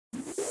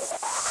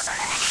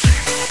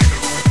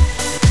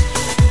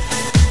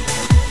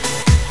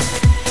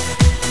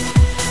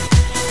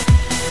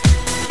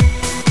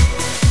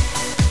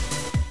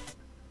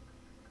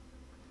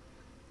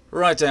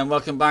Right then,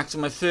 welcome back to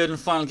my third and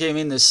final game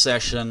in this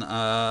session.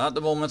 At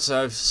the moment,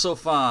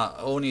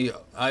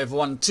 I've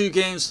won 2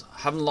 games,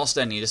 haven't lost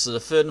any. This is the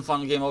third and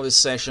final game of this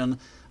session.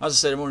 As I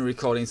said, I'm only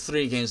recording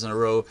 3 games in a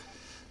row,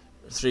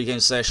 3-game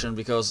session,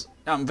 because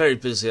I'm very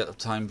busy at the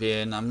time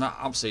being. I'm not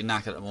absolutely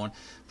knackered at the moment.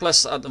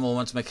 Plus, at the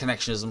moment, my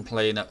connection isn't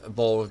playing a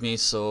ball with me,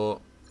 so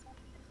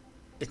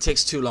it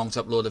takes too long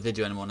to upload a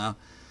video anymore now.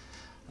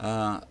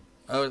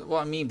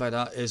 What I mean by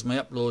that is my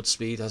upload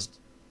speed has...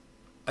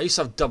 I used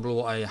to have double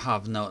what I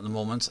have now at the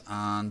moment,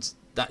 and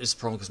that is the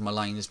problem because my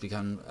line has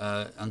become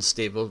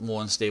unstable,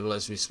 more unstable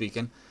as we're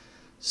speaking.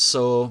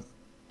 So,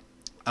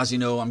 as you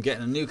know, I'm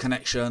getting a new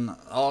connection.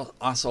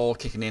 That's all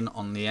kicking in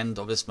on the end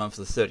of this month,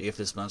 the 30th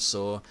this month.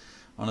 So,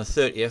 on the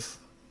 30th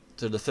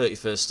to the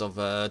 31st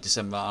of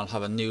December, I'll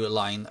have a new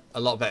line, a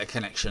lot better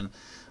connection,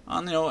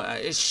 and you know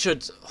it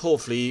should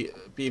hopefully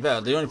be better.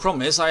 The only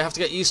problem is I have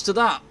to get used to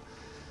that.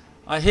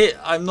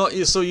 I'm not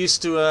so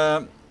used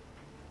to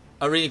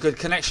a really good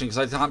connection because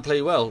I can't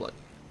play well,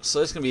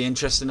 so it's going to be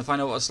interesting to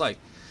find out what it's like.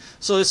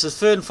 So this is the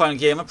third and final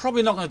game. I'm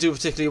probably not going to do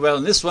particularly well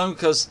in this one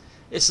because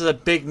this is a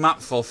big map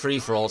for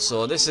free-for-all,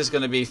 so this is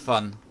going to be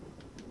fun.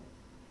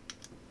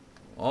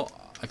 Oh,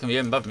 I can be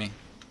him above me.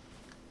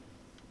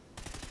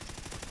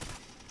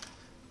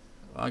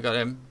 I got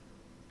him.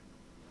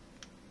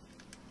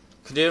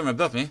 Could you hear him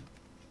above me?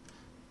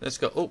 Let's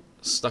go. Oh,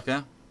 stuck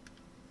there.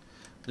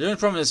 The only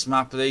problem with this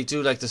map, they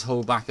do like to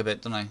hold back a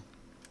bit, don't they?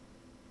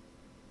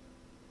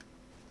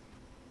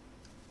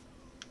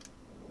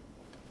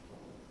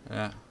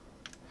 Yeah.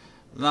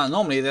 Now,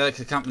 normally they like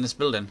to camp in this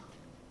building,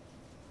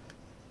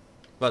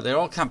 but they're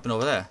all camping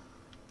over there.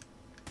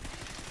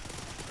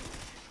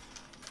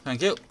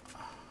 Thank you.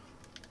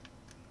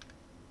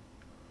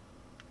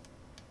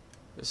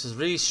 This is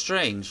really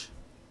strange.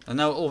 And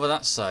now over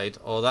that side,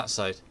 or that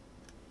side.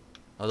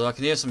 Although I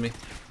can hear somebody.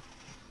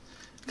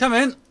 Come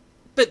in.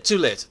 Bit too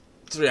late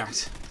to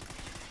react.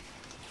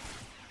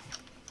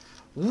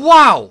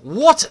 Wow!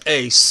 What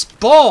a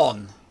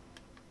spawn!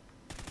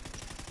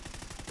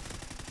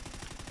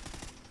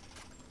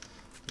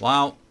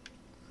 Wow.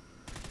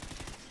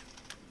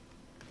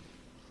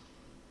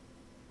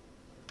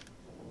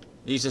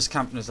 He's just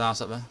camping his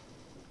ass up there.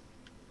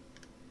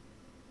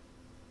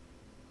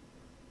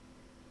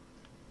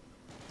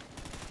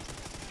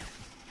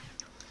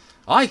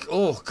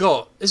 Oh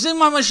god. Is it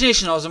my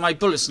imagination or is it my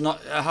bullets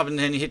not having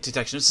any hit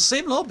detection? It's the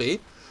same lobby,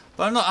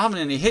 but I'm not having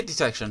any hit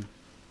detection.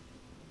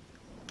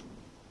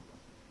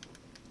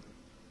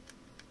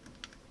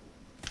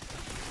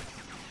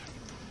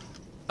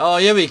 Oh,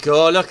 here we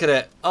go. Look at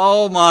it.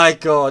 Oh my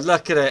god,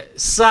 look at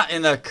it. Sat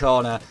in the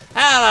corner.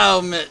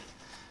 Hello,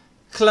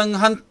 Clung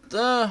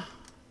Hunter.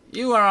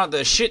 You are the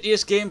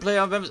shittiest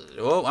gameplay I've ever...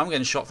 Oh, I'm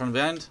getting shot from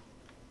behind.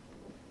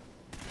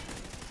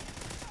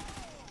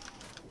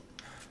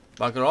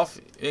 Bugger off.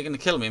 You're going to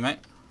kill me, mate.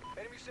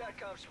 Enemy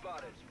SATCOM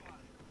spotted.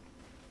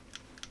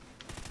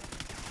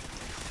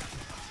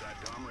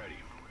 SATCOM ready.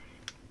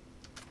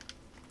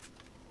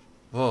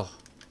 Whoa.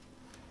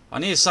 I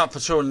need to start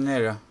patrolling the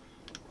area.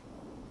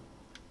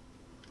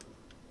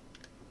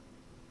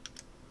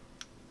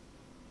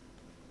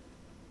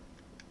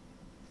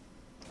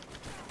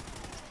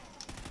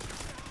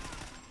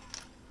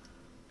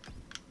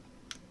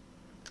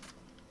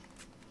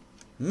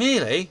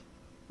 Melee?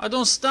 I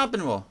don't stab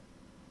anymore.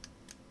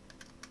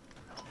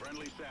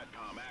 Friendly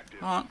SATCOM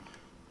active. Alright.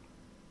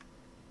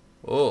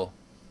 Oh.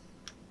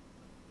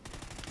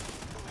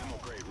 Ammo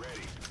crate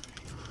ready.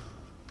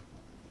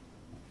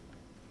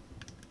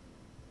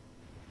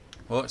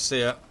 Oh,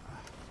 see ya.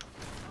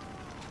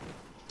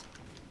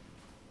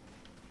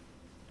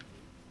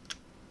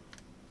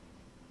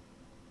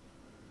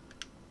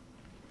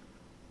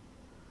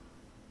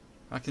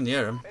 I can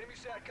hear him. Enemy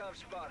SATCOM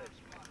spotted.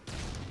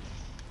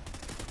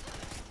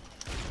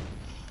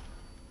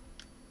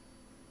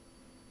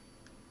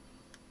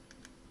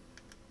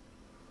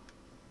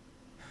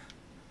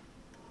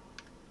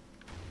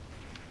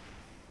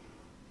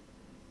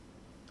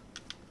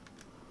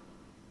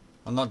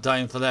 I'm not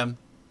dying for them.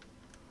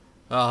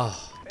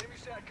 Oh. Enemy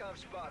SATCOM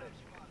spotted.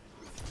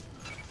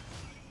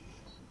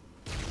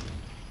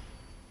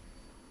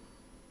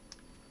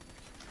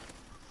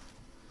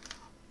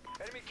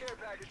 Enemy care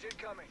package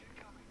incoming.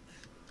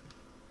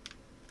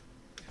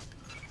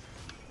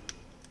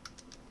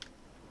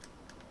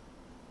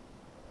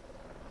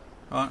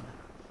 Alright.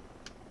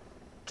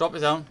 Drop it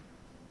down.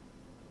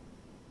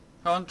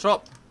 Come on,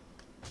 drop.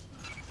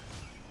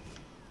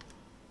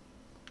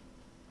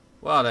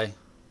 Where are they?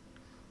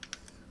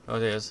 Oh,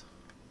 it is.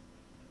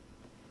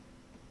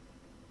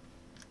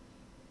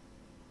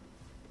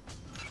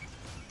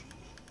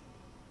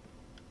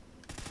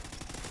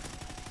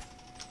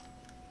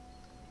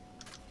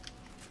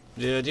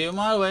 Do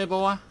my way,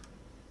 boy.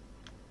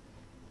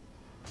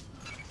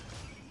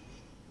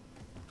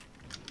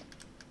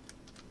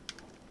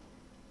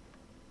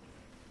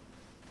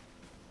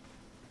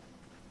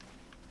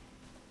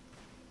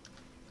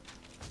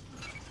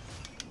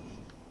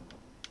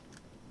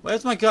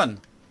 Where's my gun?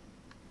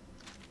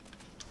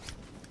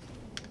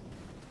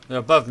 They're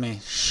above me.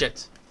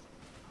 Shit.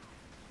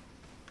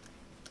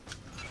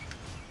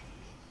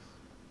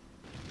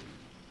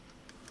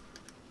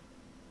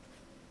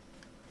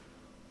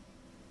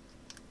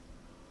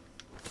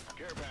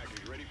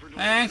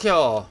 Thank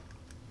you.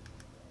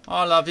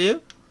 I love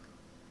you.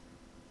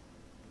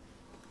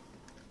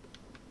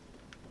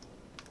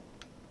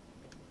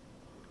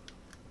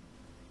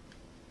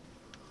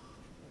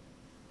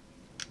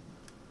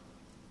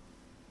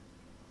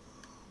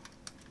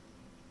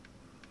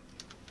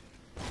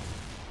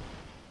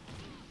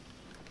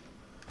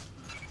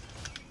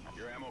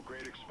 Your ammo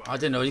crate expired. I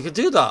didn't know you could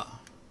do that.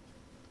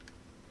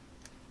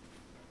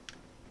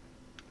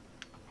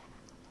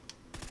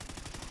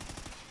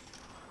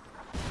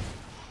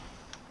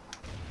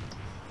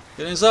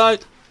 Get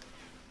inside.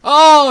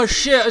 Oh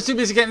shit, I was too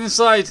busy getting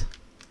inside.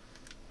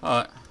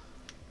 Alright.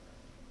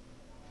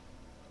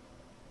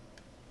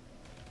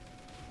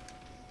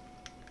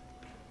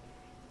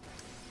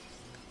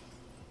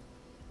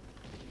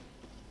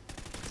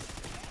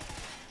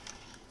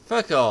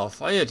 Fuck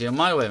off. I heard you on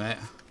my way, mate.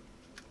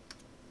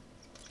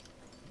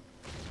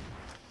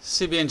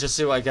 See, be interested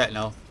to see what I get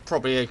now.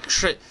 Probably a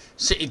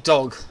city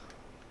dog.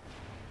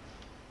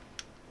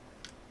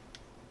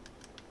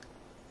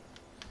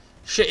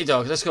 Shitty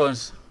dog, let's go. Guard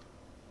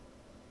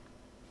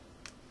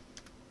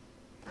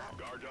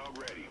dog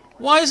ready.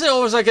 Why is it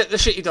always I get the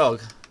shitty dog?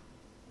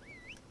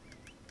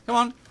 Come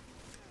on.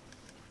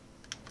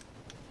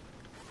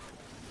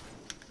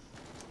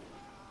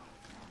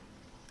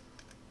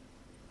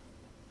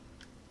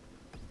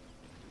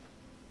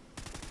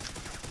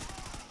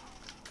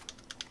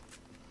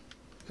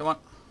 Come on.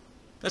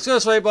 Let's go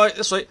this way, boy.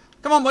 This way.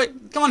 Come on, boy.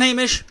 Come on,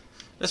 Hamish.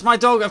 That's my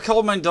dog. I've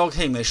called my dog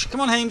Hamish. Come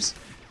on, Hames.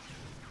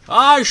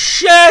 Oh,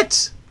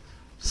 shit!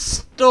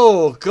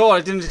 Oh, God.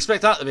 I didn't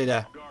expect that to be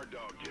there. Guard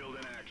dog killed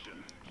in action.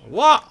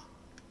 What?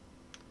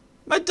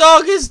 My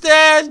dog is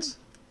dead!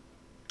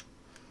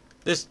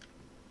 This...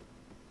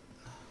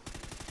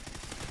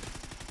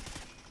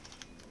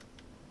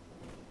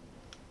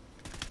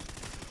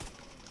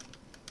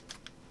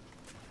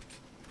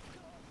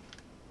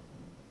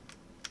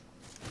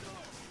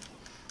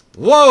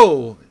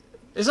 Whoa!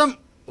 Is them...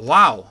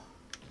 Wow.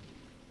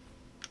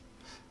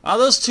 Are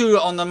those two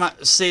on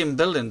the same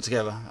building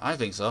together? I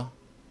think so.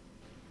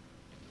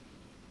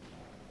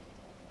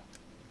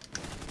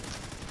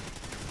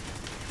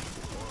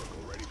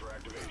 Oracle ready for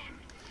activation.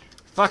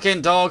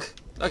 Fucking dog.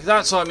 Like,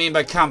 that's what I mean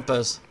by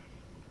campers.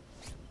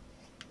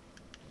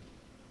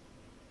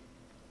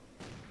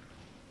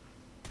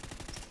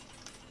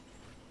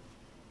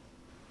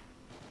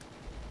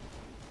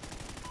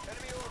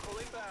 Enemy Oracle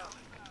inbound.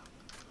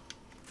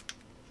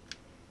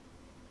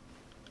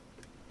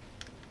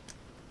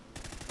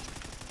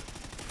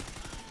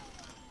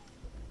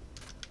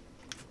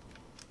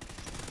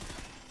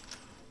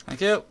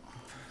 Thank you.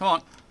 Come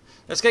on.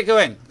 Let's get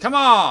going. Come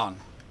on!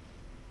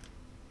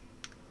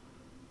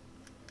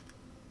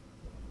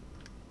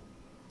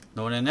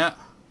 No one in there.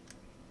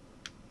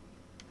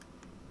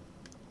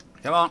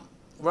 Come on.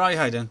 Where are you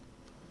hiding?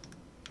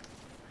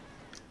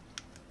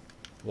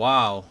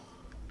 Wow.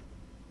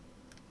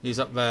 He's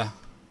up there.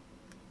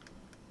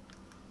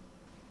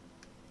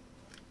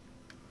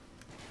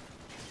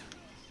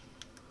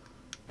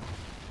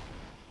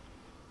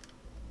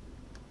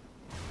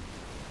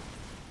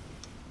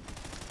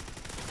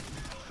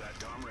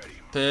 SATCOM ready.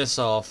 Piss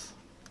off.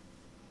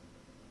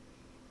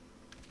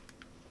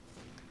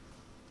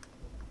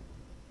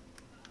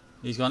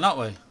 He's gone that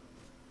way.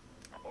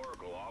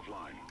 Oracle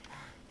offline.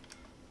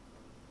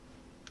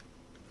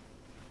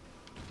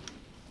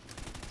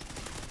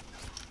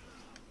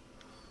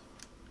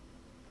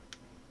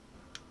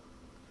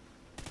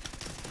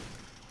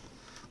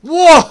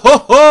 Whoa! Ho,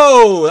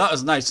 ho! That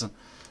was nice.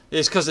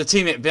 It's because the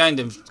teammate behind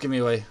him gave me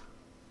away.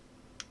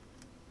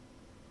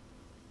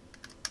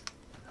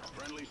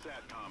 Friendly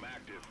SATCOM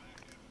active.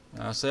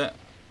 That's it.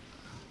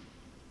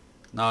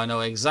 Now I know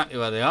exactly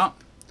where they are.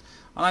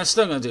 And I'm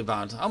still going to do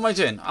bad. How am I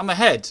doing? I'm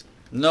ahead.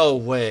 No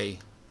way.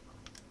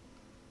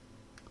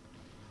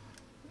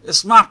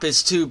 This map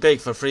is too big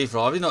for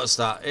free-for-all. Have you noticed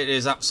that? It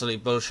is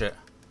absolute bullshit.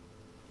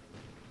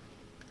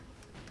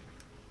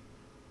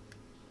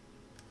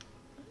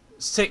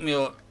 It's taken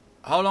me...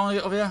 How long to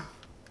get over here?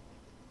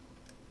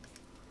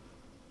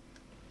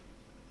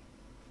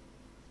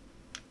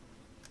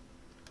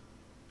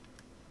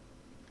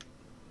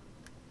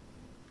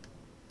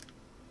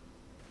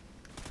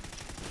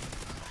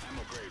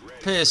 Ammo crate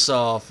ready. Piss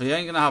off. You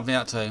ain't going to have me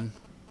that time.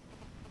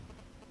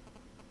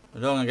 I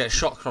don't want to get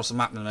shot across the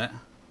map in a minute.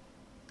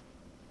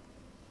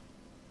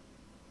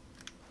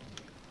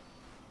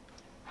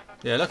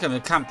 Yeah, look at me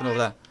camping over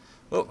there.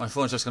 Oh, my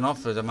phone's just gone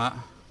off for the map.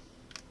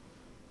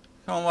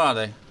 Come on, where are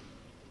they?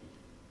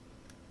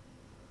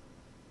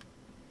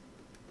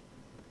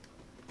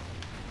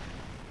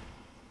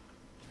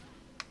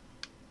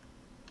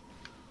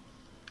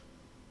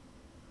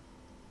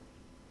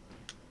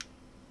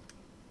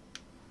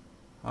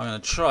 I'm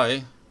going to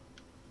try.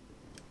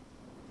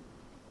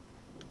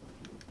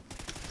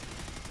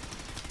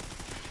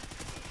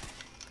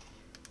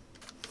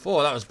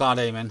 Oh, that was bad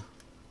aiming.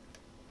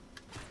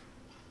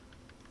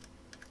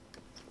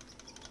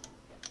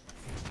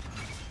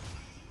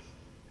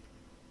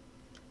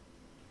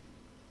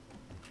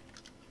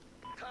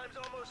 Time's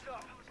almost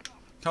up.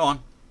 Come on.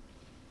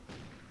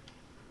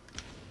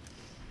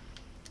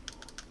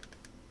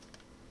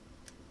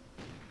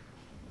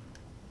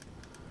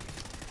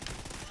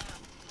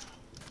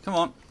 Come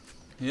on.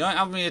 You ain't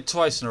having me here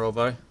twice in a row,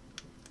 boy.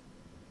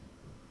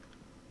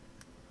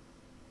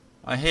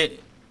 I hate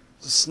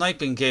the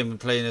sniping game and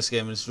playing this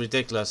game. It's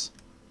ridiculous.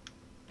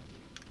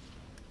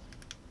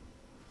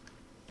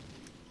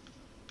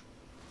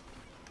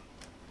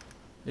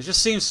 It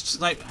just seems to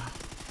snipe. Time's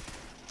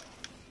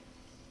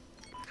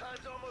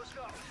almost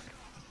up.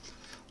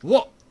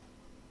 What?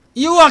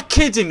 You are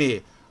kidding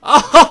me!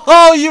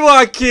 Oh, you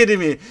are kidding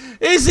me!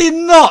 Is he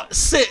not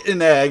sitting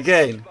there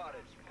again?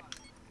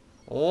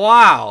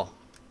 Wow!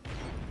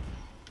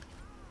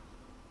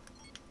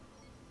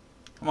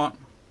 Come on.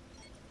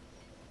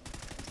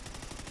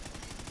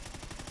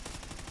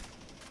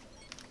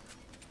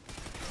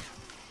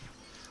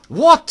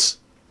 What?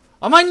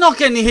 Am I not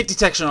getting any hit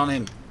detection on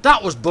him?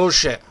 That was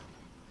bullshit.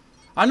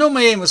 I know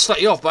my aim was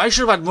slightly off, but I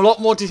should have had a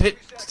lot more hit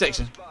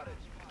detection.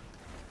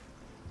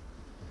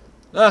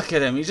 Look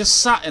at him, he just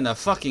sat in the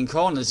fucking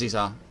corners, he's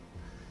at.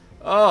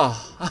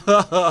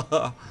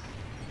 Oh.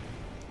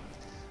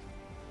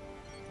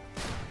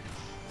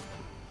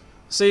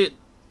 See, it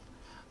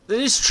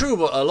is true,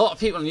 but a lot of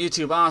people on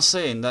YouTube are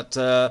saying that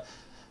the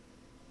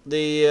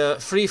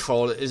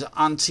freefall is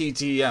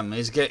anti-DM,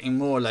 is getting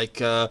more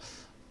like a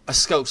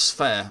Scouts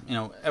fair. You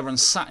know,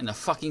 everyone's sat in a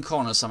fucking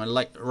corner somewhere,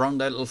 like around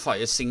their little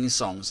fire singing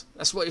songs.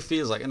 That's what it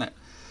feels like, isn't it?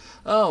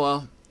 Oh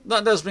well.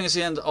 That does bring us to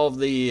the end of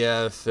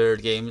the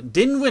third game.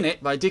 Didn't win it,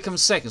 but I did come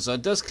second, so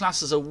it does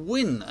class as a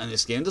win in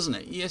this game, doesn't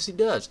it? Yes, it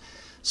does.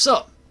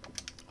 So,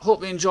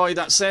 hope you enjoyed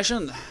that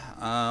session.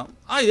 I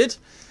did.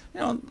 You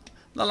know,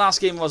 the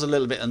last game was a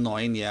little bit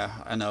annoying,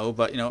 yeah, I know,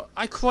 but, you know,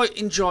 I quite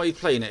enjoyed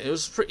playing it. It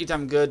was pretty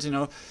damn good, you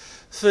know.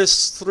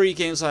 First 3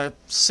 games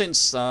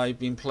since I've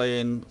been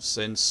playing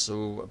since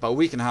about a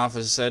week and a half,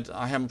 as I said.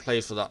 I haven't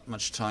played for that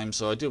much time,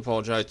 so I do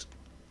apologise.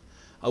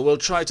 I will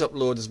try to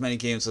upload as many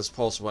games as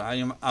possible. I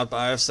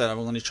have said I'm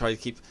going to try to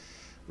keep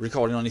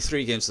recording only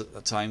 3 games at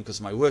a time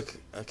because my work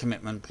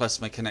commitment plus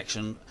my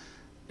connection,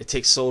 it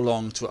takes so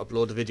long to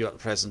upload a video at the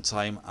present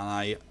time, and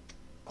I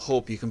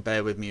hope you can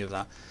bear with me with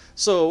that.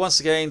 So once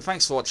again,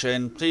 thanks for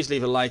watching. Please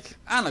leave a like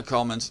and a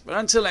comment. But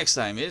until next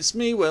time, it's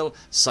me, Will,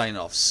 signing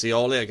off. See you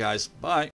all later, guys. Bye.